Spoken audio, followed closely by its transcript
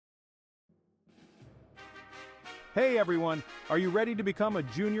Hey everyone, are you ready to become a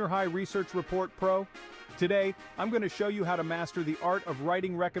junior high research report pro? Today, I'm going to show you how to master the art of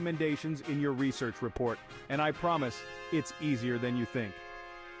writing recommendations in your research report, and I promise, it's easier than you think.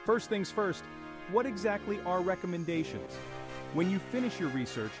 First things first, what exactly are recommendations? When you finish your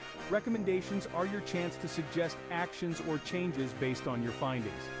research, recommendations are your chance to suggest actions or changes based on your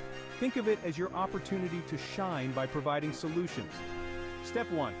findings. Think of it as your opportunity to shine by providing solutions. Step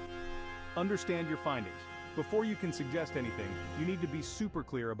 1. Understand your findings. Before you can suggest anything, you need to be super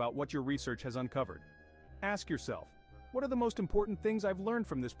clear about what your research has uncovered. Ask yourself, what are the most important things I've learned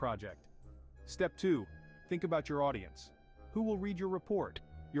from this project? Step 2. Think about your audience. Who will read your report?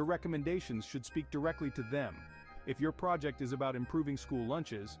 Your recommendations should speak directly to them. If your project is about improving school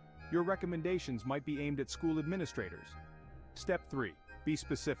lunches, your recommendations might be aimed at school administrators. Step 3. Be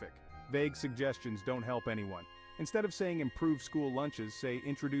specific. Vague suggestions don't help anyone. Instead of saying improve school lunches, say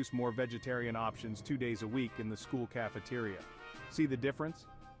introduce more vegetarian options 2 days a week in the school cafeteria. See the difference?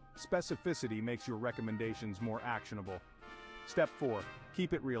 Specificity makes your recommendations more actionable. Step 4.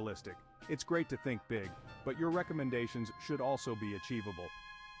 Keep it realistic. It's great to think big, but your recommendations should also be achievable.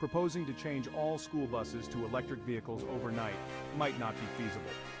 Proposing to change all school buses to electric vehicles overnight might not be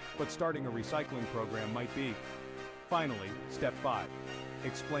feasible, but starting a recycling program might be. Finally, Step 5.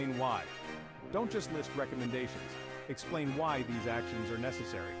 Explain why. Don't just list recommendations, explain why these actions are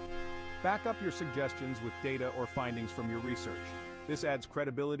necessary. Back up your suggestions with data or findings from your research. This adds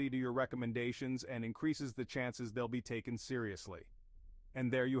credibility to your recommendations and increases the chances they'll be taken seriously.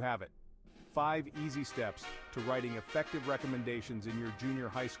 And there you have it. 5 easy steps to writing effective recommendations in your junior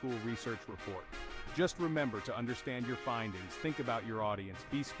high school research report. Just remember to understand your findings, think about your audience,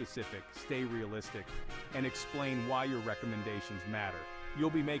 be specific, stay realistic, and explain why your recommendations matter. You'll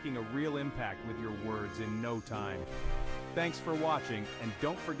be making a real impact with your words in no time. Thanks for watching, and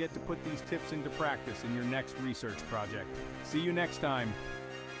don't forget to put these tips into practice in your next research project. See you next time.